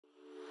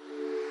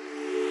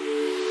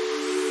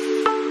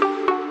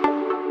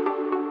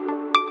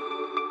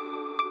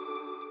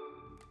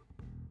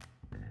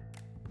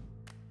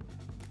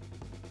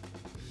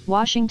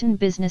Washington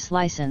Business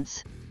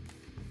License.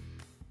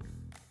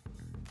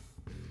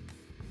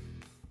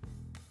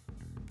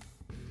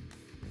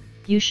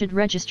 You should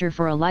register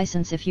for a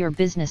license if your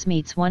business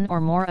meets one or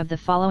more of the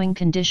following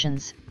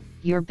conditions.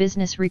 Your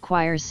business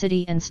requires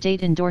city and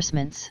state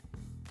endorsements.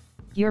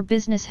 Your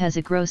business has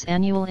a gross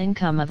annual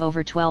income of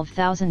over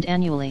 $12,000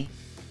 annually.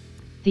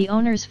 The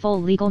owner's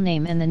full legal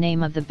name and the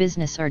name of the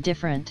business are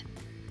different.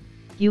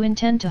 You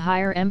intend to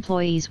hire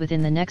employees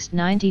within the next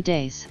 90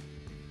 days.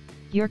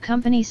 Your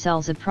company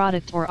sells a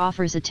product or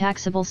offers a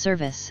taxable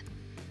service.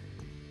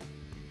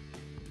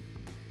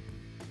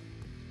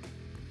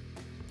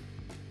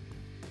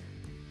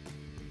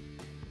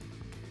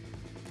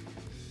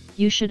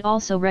 You should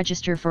also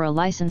register for a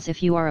license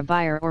if you are a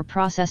buyer or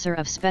processor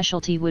of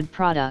specialty wood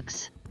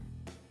products.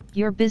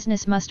 Your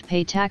business must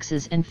pay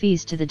taxes and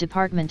fees to the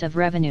Department of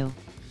Revenue.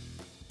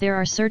 There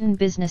are certain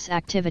business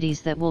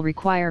activities that will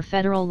require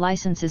federal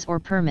licenses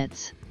or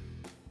permits.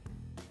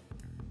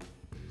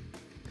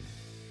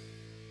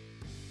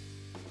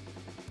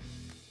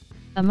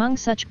 Among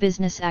such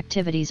business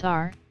activities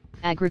are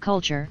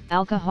agriculture,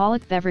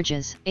 alcoholic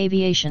beverages,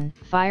 aviation,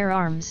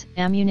 firearms,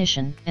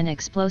 ammunition, and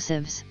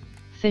explosives,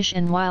 fish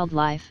and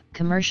wildlife,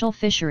 commercial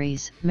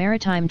fisheries,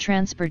 maritime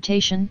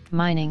transportation,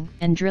 mining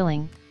and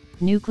drilling,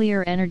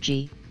 nuclear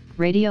energy,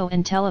 radio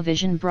and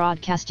television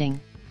broadcasting,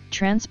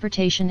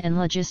 transportation and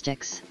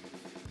logistics.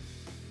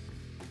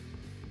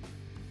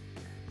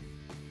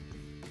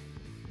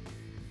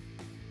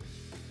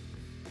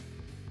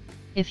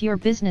 If your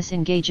business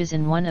engages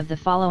in one of the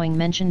following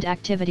mentioned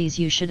activities,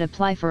 you should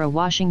apply for a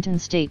Washington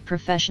State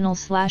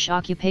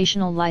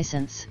professional/occupational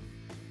license.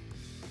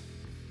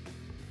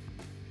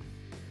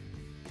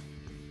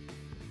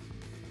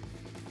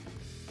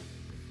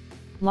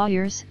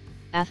 Lawyers,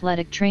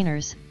 athletic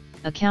trainers,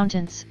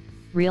 accountants,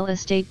 real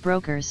estate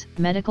brokers,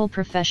 medical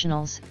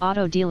professionals,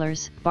 auto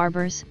dealers,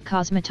 barbers,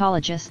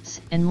 cosmetologists,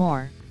 and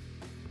more.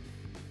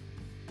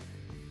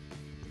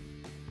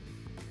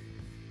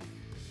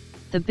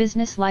 The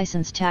business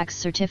license tax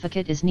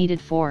certificate is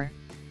needed for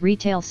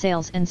retail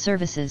sales and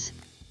services,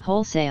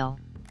 wholesale,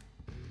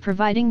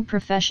 providing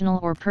professional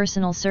or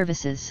personal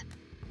services,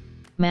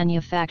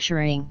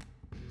 manufacturing,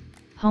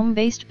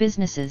 home-based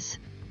businesses,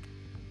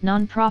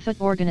 non-profit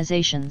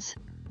organizations.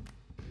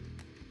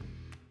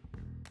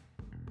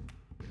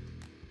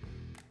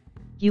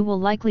 You will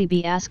likely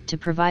be asked to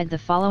provide the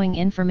following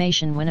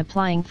information when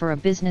applying for a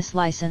business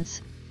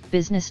license: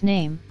 business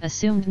name,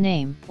 assumed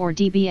name, or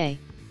DBA,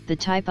 the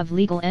type of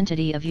legal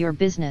entity of your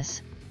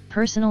business,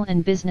 personal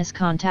and business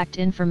contact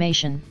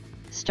information,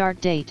 start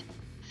date,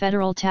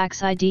 federal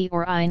tax ID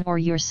or EIN or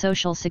your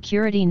social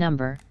security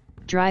number,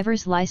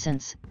 driver's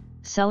license,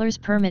 seller's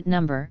permit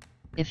number,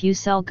 if you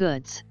sell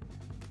goods.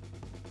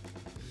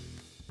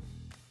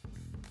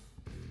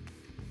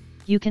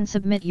 You can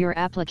submit your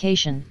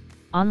application,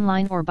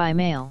 online or by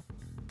mail.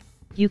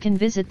 You can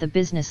visit the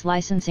Business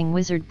Licensing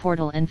Wizard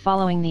portal and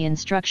following the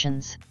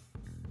instructions.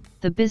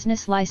 The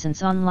business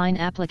license online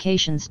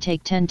applications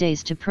take 10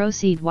 days to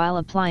proceed, while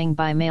applying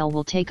by mail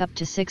will take up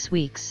to 6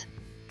 weeks.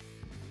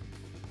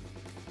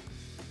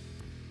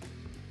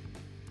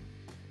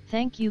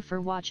 Thank you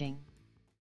for watching.